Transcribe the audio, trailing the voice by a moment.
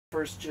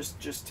First,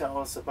 just tell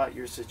us about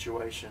your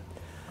situation.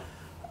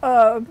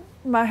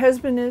 My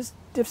husband is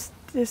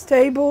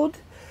disabled,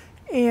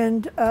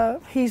 and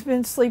he's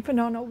been sleeping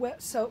on a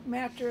wet soap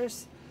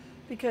mattress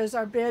because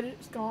our bed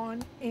is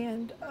gone,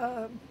 and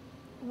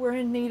we're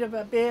in need of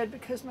a bed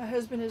because my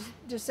husband is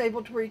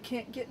disabled to where he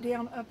can't get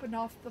down up and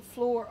off the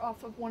floor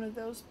off of one of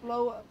those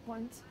blow-up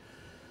ones.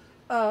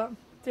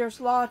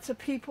 There's lots of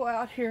people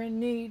out here in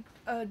need.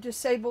 A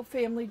disabled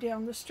family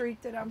down the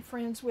street that I'm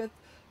friends with,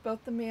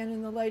 both the man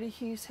and the lady,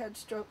 he's had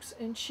strokes,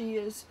 and she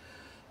is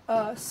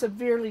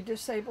severely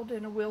disabled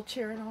in a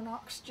wheelchair and on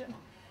oxygen.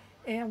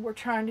 And we're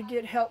trying to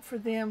get help for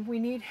them. We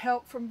need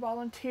help from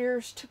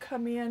volunteers to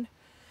come in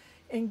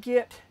and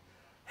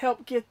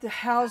help get the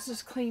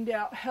houses cleaned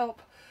out,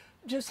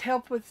 just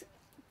help with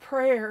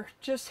prayer,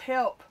 just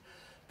help,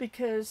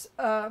 because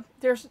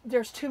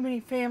there's too many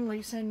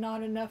families and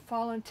not enough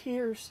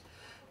volunteers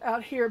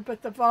out here.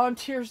 But the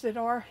volunteers that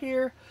are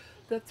here,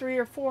 the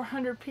 300 or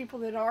 400 people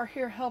that are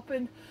here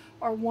helping,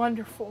 are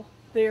wonderful.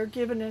 They are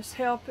giving us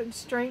help and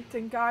strength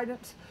and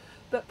guidance.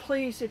 But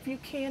please, if you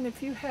can,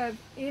 if you have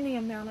any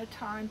amount of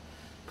time,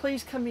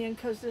 please come in,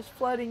 because this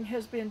flooding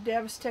has been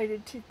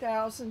devastated to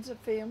thousands of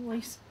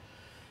families.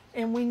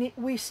 And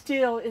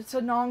it's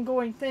an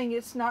ongoing thing.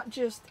 It's not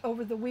just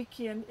over the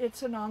weekend.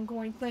 It's an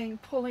ongoing thing.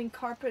 Pulling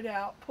carpet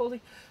out,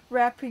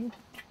 wrapping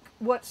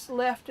what's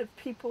left of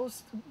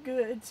people's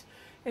goods.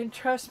 And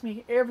trust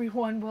me,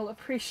 everyone will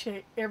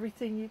appreciate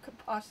everything you could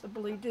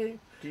possibly do.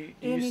 Do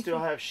you still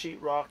have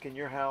sheetrock in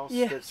your house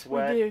Yes, that's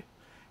wet? we do.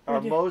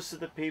 Are most of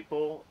the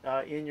people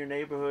in your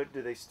neighborhood,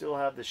 do they still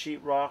have the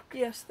sheetrock?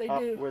 Yes, they up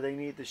do. where they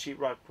need the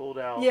sheetrock pulled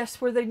out?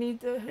 Yes, where they need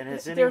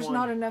there's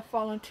not enough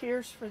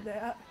volunteers for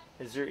that.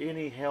 Is there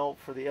any help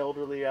for the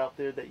elderly out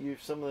there that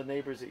some of the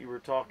neighbors that you were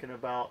talking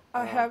about?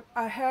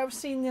 I have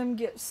seen them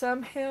get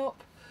some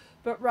help,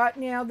 but right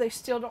now they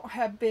still don't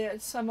have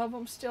beds. Some of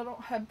them still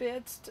don't have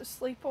beds to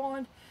sleep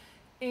on,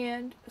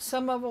 and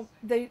some of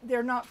them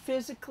they're not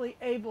physically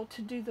able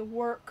to do the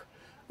work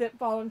that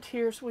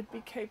volunteers would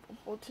be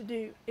capable to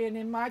do. And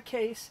in my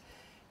case,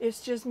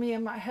 it's just me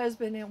and my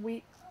husband,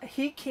 and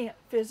he can't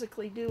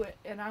physically do it,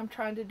 and I'm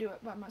trying to do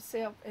it by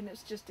myself, and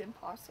it's just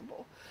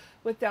impossible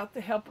without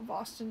the help of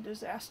Austin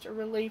Disaster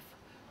Relief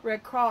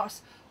Red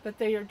Cross. But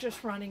they are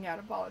just running out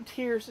of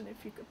volunteers, and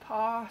if you could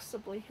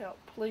possibly help,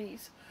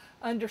 please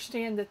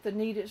understand that the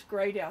need is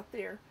great out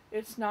there.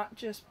 It's not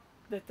just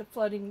that the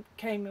flooding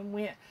came and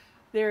went.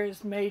 There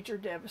is major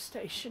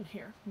devastation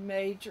here,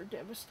 major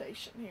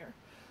devastation here.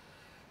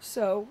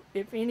 So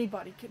if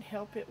anybody can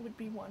help, it would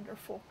be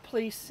wonderful.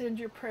 Please send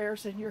your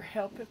prayers and your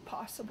help if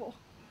possible.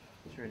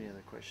 Is there any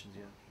other questions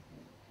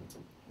yet?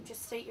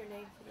 Just state your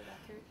name for the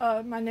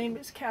record. My name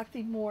is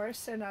Kathy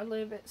Morris, and I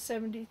live at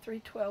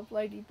 7312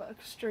 Ladybug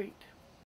Street.